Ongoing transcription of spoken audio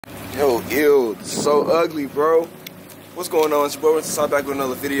Yo, ew, so ugly, bro. What's going on? It's your bro. It's back with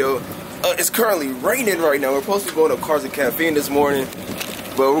another video. It's currently raining right now. We're supposed to be going to Cars and Caffeine this morning,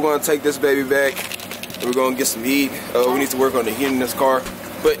 but we're gonna take this baby back. We're gonna get some heat. We need to work on the heat in this car,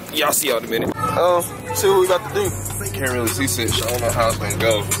 but y'all see y'all in a minute. See what we got to do. Can't really see shit, so I don't know how it's gonna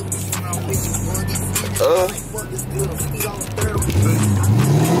go.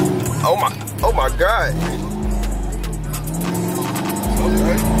 Oh my God.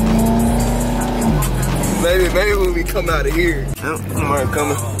 Okay. Maybe when we come out of here. Somebody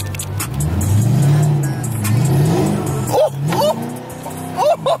coming.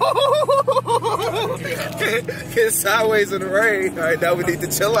 It's sideways in the rain. All right, now we need to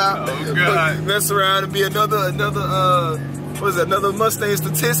chill out. Oh God. Mess around and be another what is it, another Mustang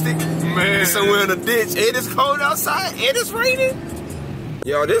statistic? Man. Somewhere in a ditch. And it's cold outside and it's raining.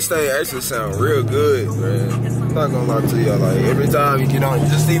 Y'all, this thing actually sounds real good, man. I'm not gonna lie to y'all. Like every time you get on,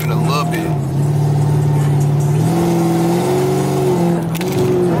 just even a little bit.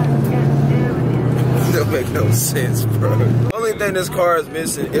 Don't make no sense, bro. The only thing this car is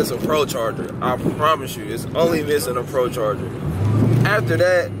missing is a Pro Charger. I promise you, it's only missing a Pro Charger. After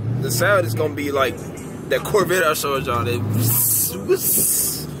that, the sound is gonna be like that Corvette I showed y'all.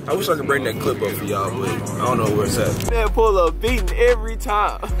 I wish I could bring that clip up for y'all, but I don't know where it's at. Man pull up beating every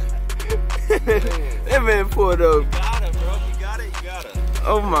time. That man pulled up. You got it, bro. You got it.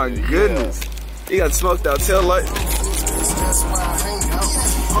 Oh my goodness. He got smoked out tail light.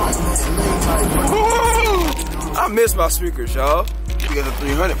 I miss my speakers, y'all. We got the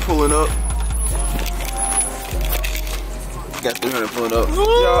 300 pulling up. Got 300 pulling up.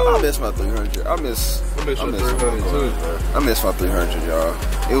 Y'all, I miss my 300. I miss my 300 too. I miss my 300, y'all.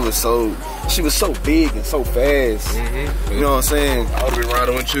 It was she was so big and so fast. Mm-hmm. You know what I'm saying? I would be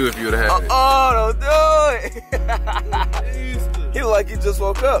riding with you if you would have had it. Oh, don't do it. He look like he just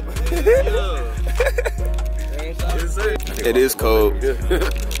woke up. It is cold.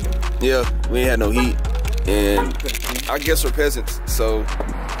 Yeah, we ain't had no heat. And I guess we're peasants, so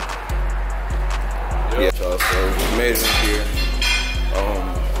yeah, y'all, so amazing here.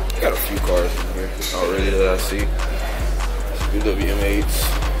 Got a few cars in here already that I see. WM8s,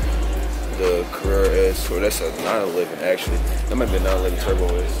 the Carrera S, or that's a 911 actually. That might be a 911 Turbo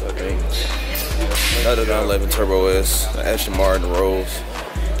S, I think. Another 911 Turbo S, Aston Martin Rolls.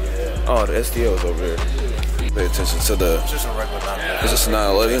 Oh, the STL's over there. Pay attention to the. Just a regular 911. Is this a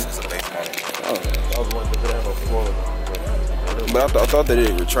 911? Oh. But I thought that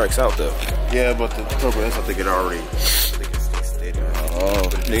it retracts out though. Yeah, but the Turbo S, I think it already. Steady. Oh,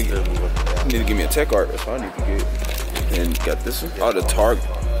 you need to give me a tech art. That's what I need to get. And got this one. Oh, the Targa.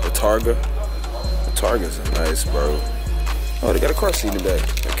 The Targa's nice, bro. Oh, they got a car seat in the back.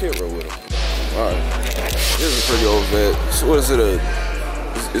 I can't roll with them. All right. This is a pretty old vet. So what is it?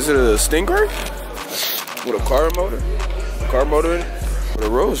 Is it a Stingray? With a car motor in it. The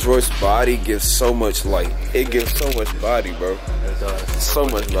Rolls Royce body gives so much light. It gives so much body, bro. It does. So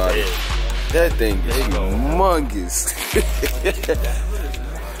much body. That thing is humongous.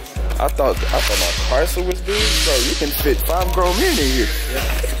 I thought my Chrysler was big, bro. You can fit 5 grown men in here.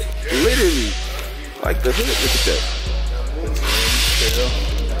 Literally. Like the hood, look at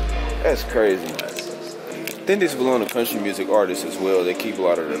that. That's crazy. I think this belongs to country music artists as well. They keep a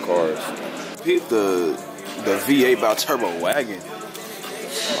lot of their cars. Peep the V8 by Turbo Wagon.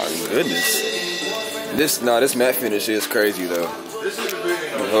 My goodness. This matte finish is crazy though.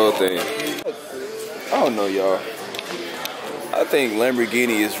 The whole thing. I don't know, y'all. I think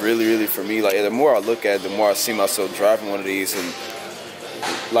Lamborghini is really for me. Like the more I look at it, the more I see myself driving one of these, and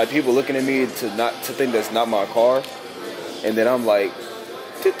like people looking at me to think that's not my car, and then I'm like,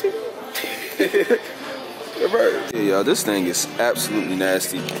 yeah, y'all, this thing is absolutely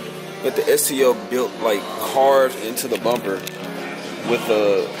nasty. But the STL built like carved into the bumper with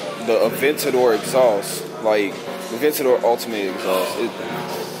the Aventador exhaust, like the Aventador Ultimate exhaust.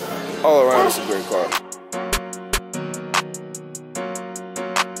 All around, it's a great car.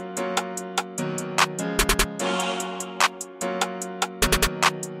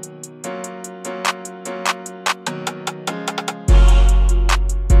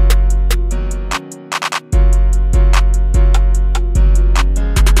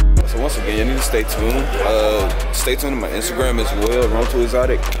 Stay tuned. Stay tuned to my Instagram as well, Run to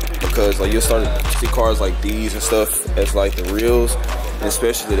Exotic, because like you'll start to see cars like these and stuff as like the reals, and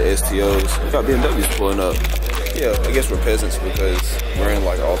especially the STOs. We got BMWs pulling up. Yeah, I guess we're peasants because we're in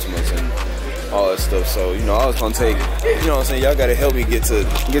like Ultimates and all that stuff. So you know, I was gonna take, you know what I'm saying, y'all gotta help me get to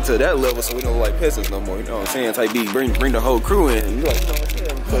that level so we don't look like peasants no more. You know what I'm saying? Type B, bring the whole crew in. You know what I'm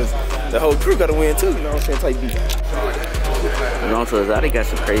saying? Because the whole crew gotta win too. You know what I'm saying? Type B. And also, Exotic got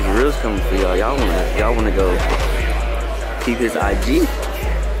some crazy reels coming for y'all. Y'all wanna go keep his IG.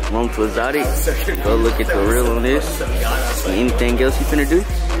 Roam to Exotic. Go look at the reel on this. And anything else he finna do.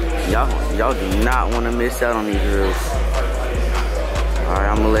 Y'all do not want to miss out on these reels. Alright,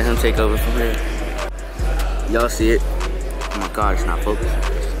 I'm gonna let him take over from here. Y'all see it? Oh my god, it's not focusing.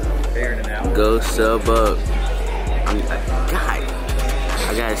 Go sub up. God,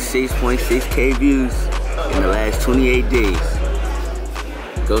 I got 6.6K views in the last 28 days.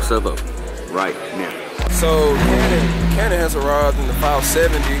 Go sub up right now. So Canon has arrived in the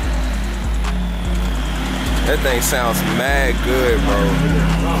 570. That thing sounds mad good, bro.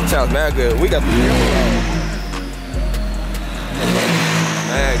 Sounds mad good. We got the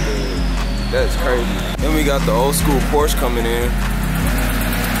mad good. That's crazy. Then we got the old school Porsche coming in.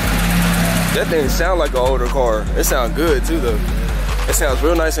 That thing sounds like an older car. It sounds good too though. It sounds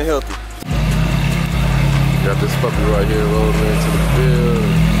real nice and healthy. Got this puppy right here rolling into the field.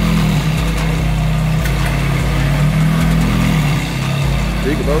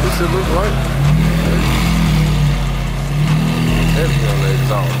 Big about this, it looks like. Heavy on the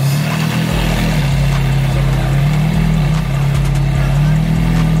exhaust.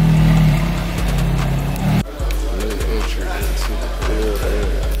 New entry into the field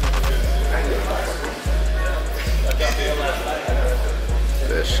area.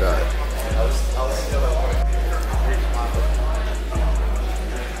 That shot.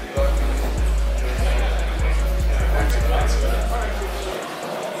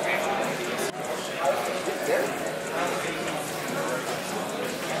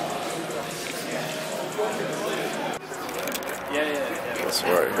 That's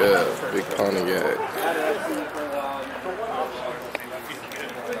right, yeah, big Pontiac.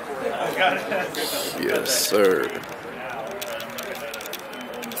 Yes, sir.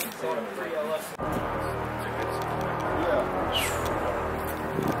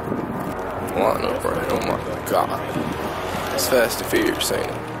 Line up right, oh my god. It's Fast and Furious, ain't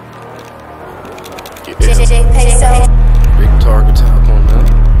it? Yeah. Big target top on that.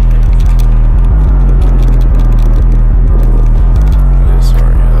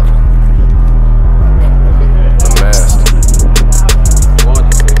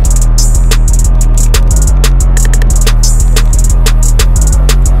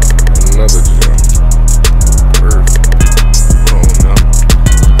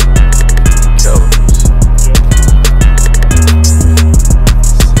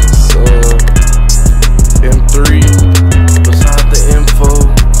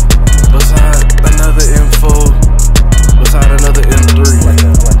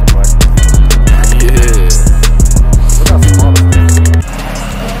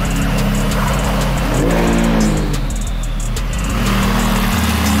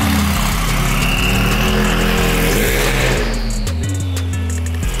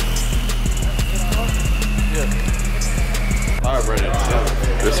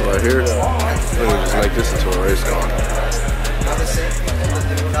 This right here, let me just make this into a race car.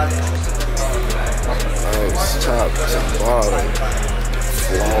 Nice, top to bottom,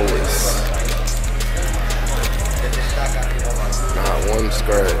 flawless. Not one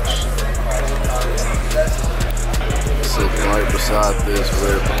scratch. Sitting right beside this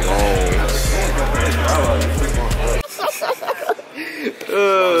where it belongs.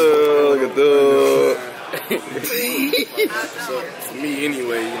 Look at that. So for me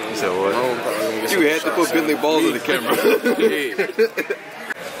anyway, you know. So what? You had to put Bentley balls in the camera.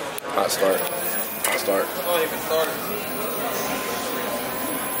 Hot start. Hot start. Oh, you can start it.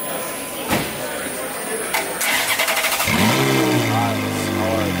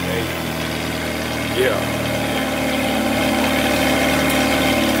 Yeah.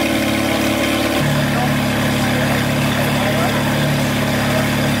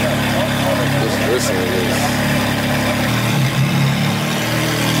 Listen to this.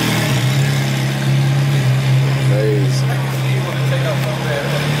 Amazing.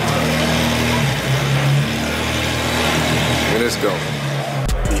 And it's going.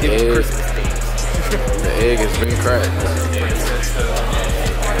 The egg has been cracked.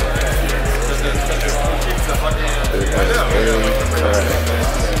 It has been cracked.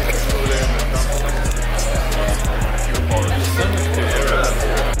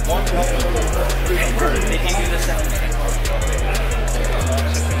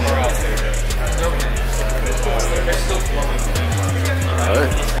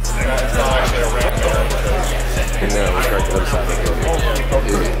 Alright. And now we crack the other side.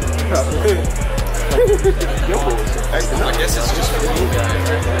 I guess it's just for you guys.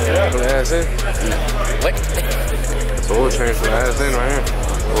 Put the ass in. What? So we'll change the ass in right here.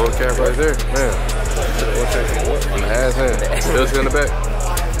 Oil cap right there. Man. On the ass end. Still in the back.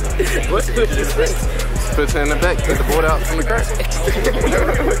 What? Puts it in the back, take the board out from the crack.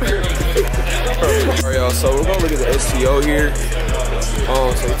 Alright, y'all, so we're gonna look at the STO here.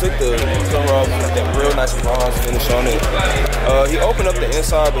 So we took the cover off with that real nice bronze finish on it. He opened up the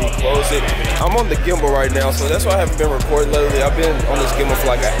inside, but he closed it. I'm on the gimbal right now, so that's why I haven't been recording lately. I've been on this gimbal for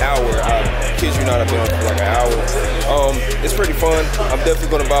like an hour. I kid you not, I've been on it for like an hour. It's pretty fun. I'm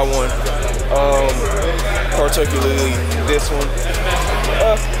definitely gonna buy one. Particularly this one.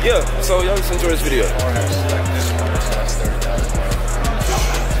 Yeah, so y'all just enjoy this video.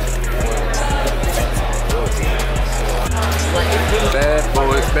 Bad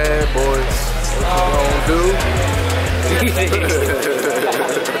boys, bad boys. What you gonna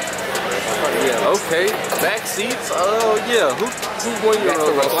do? Okay, back seats. Oh yeah, who's 1 year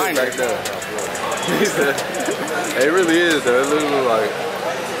old back there? It really is though. It looks like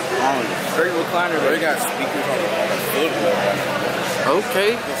Straight recliner, but it got speakers on the foot.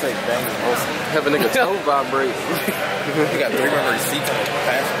 okay. It's like banging awesome. Have a nigga toe vibrate. You got 3 memory seats on the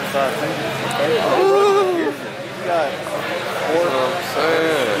passenger side. You got 4. I'm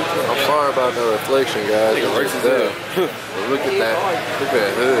saying. I'm sorry about the reflection, guys. But look at that. Look at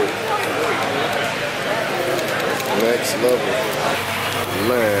that hood. Next level.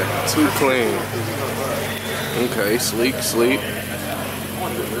 Man, too clean. Okay, sleek.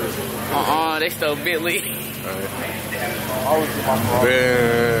 They still Bentley.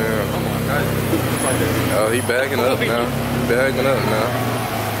 Bam. Oh, he backing up now.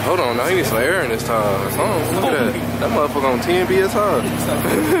 Hold on, now he needs some air in this time. Look at that. That motherfucker on 10 BSI.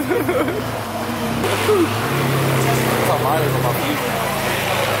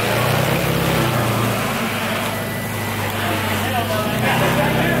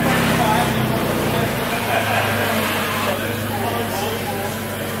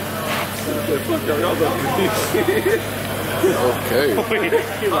 Okay.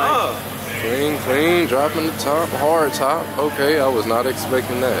 Clean, dropping the top, hard top. Okay, I was not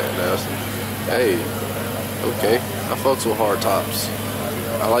expecting that. Hey, okay. I fucks with hard tops.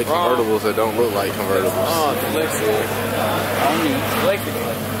 I like convertibles that don't look like convertibles.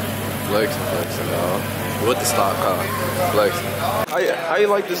 Flexing, y'all. What the stock car? Flexing. How you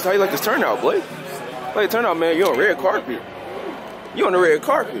like this? How you like this turnout, Blake? Like turnout, man. You on red carpet. You on the red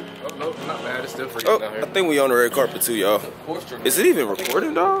carpet. Oh, no, not bad. It's still free down here. I think we on the red carpet too, y'all. Is it even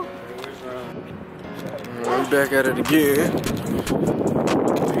recording, dog? We back at it again. We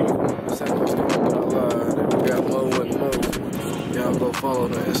got more and more. Y'all go follow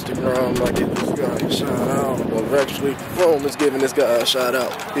the Instagram. I give this guy a shout out. Well, actually, Rome is giving this guy a shout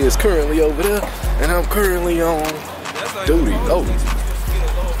out. He is currently over there, and I'm currently on duty. Oh,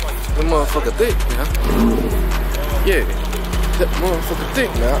 the motherfucker thick, man. Yeah, that motherfucker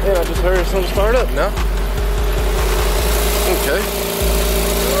thick now. And I just heard something start up now. Okay,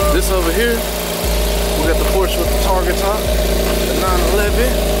 this over here. We got the Porsche with the target top, the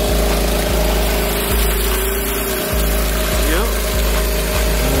 911. Yep.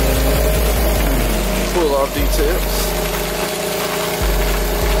 Pull off details.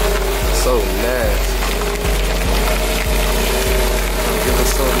 So nasty. Give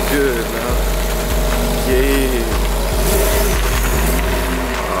us something good now. Yeah.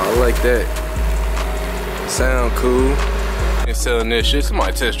 I like that. Sound cool. Selling this shit.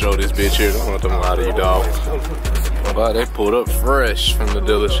 Somebody test drove this bitch here. Don't want them out of you, dog. But they pulled up fresh from the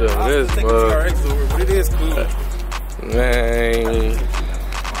dealership. It is cool. Man.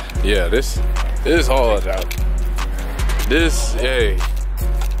 Yeah, this is hard out. This, hey.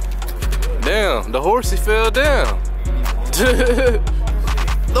 Damn, the horsey fell down.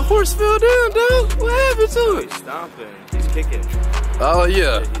 The horse fell down, dog. What happened to it? He's stomping. He's kicking. Oh,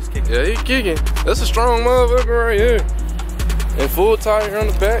 yeah. Yeah, he's kicking. That's a strong motherfucker right here. And full tire on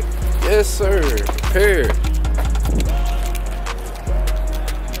the back. Yes, sir. Prepared.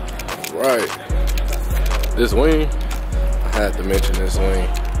 Right. This wing. I had to mention this wing.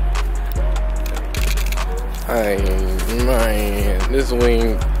 Man. This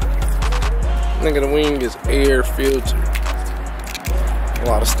wing. Nigga, the wing is air filtered. A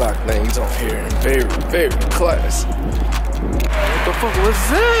lot of stock things on here. And very, very classy. What the fuck was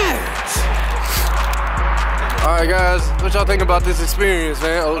that? Alright guys, what y'all think about this experience,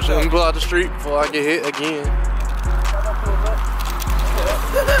 man? Oh, should we pull out the street before I get hit again?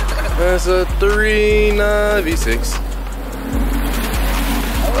 That's a 3.9 V6.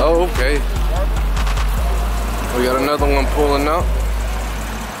 Oh, okay. We got another one pulling out.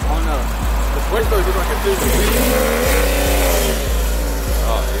 Oh no. The Porsche goes like a 2.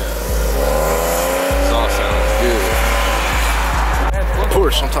 Oh yeah. This all sounds good.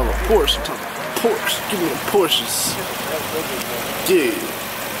 Porsche, I'm talking about Porsche, I'm talking about Porsche. Give me the Porsches. Yeah.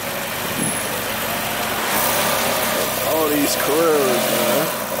 All these Carreras, man.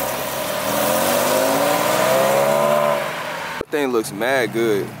 That thing looks mad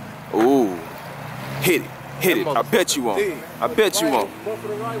good. Ooh. Hit it. Hit it. I bet you won't. I bet you won't.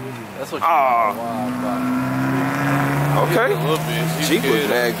 That's what okay. Jeep was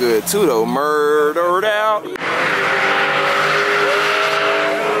mad good too though. Murdered out.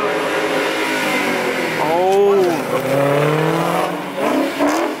 Oh.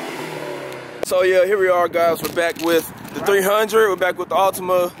 So yeah, here we are guys. We're back with the 300. We're back with the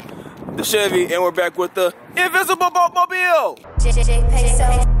Altima, the Chevy, and we're back with the Invisible Boatmobile.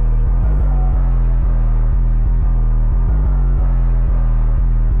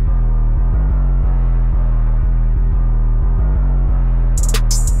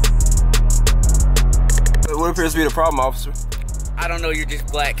 What appears to be the problem, officer? I don't know, you're just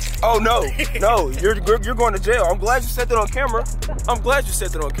black. Oh no, no, you're going to jail. I'm glad you said that on camera. I'm glad you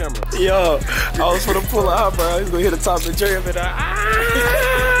said that on camera. Yo, I was gonna pull out, bro. He's gonna hit the top of the jam and I'm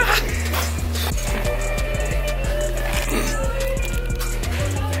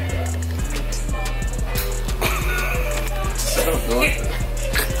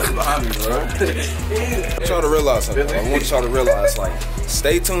trying to realize something. I want y'all to realize, like,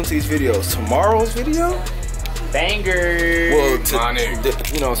 stay tuned to these videos. Tomorrow's video, banger. well, you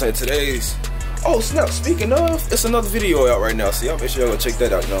know what I'm saying, today's, oh snap, speaking of, it's another video out right now, so y'all make sure y'all go check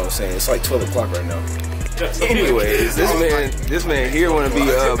that out, you know what I'm saying, it's like 12 o'clock right now. Anyways, this man here wanna be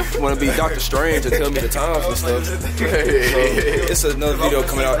Dr. Strange and tell me the times and stuff. So it's another video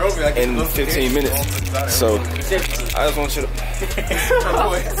coming out in 15 minutes. So I just want you to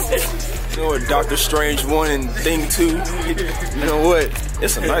you know what, Dr. Strange 1 and Thing 2. You know what?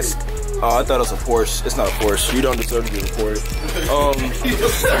 It's a nice. Oh, I thought it was a Porsche. It's not a Porsche. You don't deserve to be reported.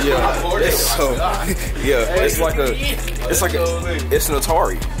 Yeah. So yeah, it's an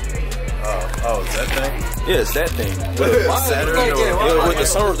Atari. Oh, is that thing? Yeah, it's that thing. With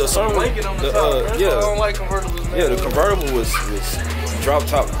the convertible was drop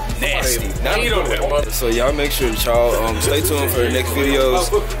top nasty. So y'all make sure that y'all stay tuned for the next videos.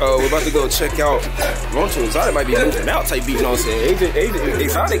 We're about to go check out Ronto Exotic might be moving out type beat, you know what I'm saying? AJ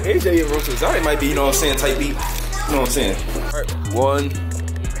and Ronto Exotic might be, you know what I'm saying, type beat. You know what I'm saying? Alright, 1,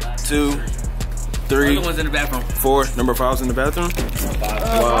 2, 3, one's in the bathroom. 4, number 5's in the bathroom.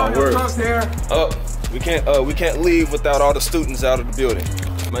 Wow, word. We can't leave without all the students out of the building.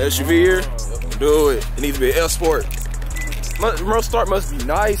 My SUV here, do it. It needs to be an Escort. Remote start must be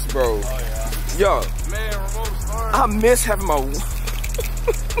nice, bro. Yo, I miss having my.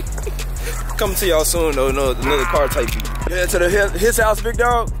 Coming to y'all soon though. Another car type. Get into his house, big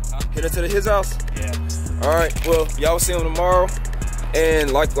dog. Get into his house. Yeah. All right. Well, y'all will see him tomorrow.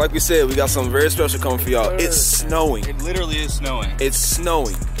 And like we said, we got something very special coming for y'all. It's snowing. It literally is snowing. It's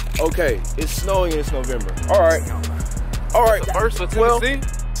snowing. Okay, it's snowing and it's November. All right. First for well,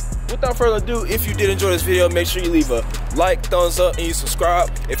 Tennessee. Without further ado, if you did enjoy this video, make sure you leave a like, thumbs up, and you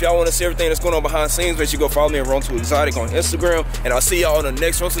subscribe. If y'all want to see everything that's going on behind the scenes, make sure you go follow me at Ronto Exotic on Instagram. And I'll see y'all on the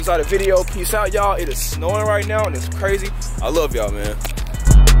next Ronto Exotic video. Peace out, y'all. It is snowing right now and it's crazy. I love y'all, man.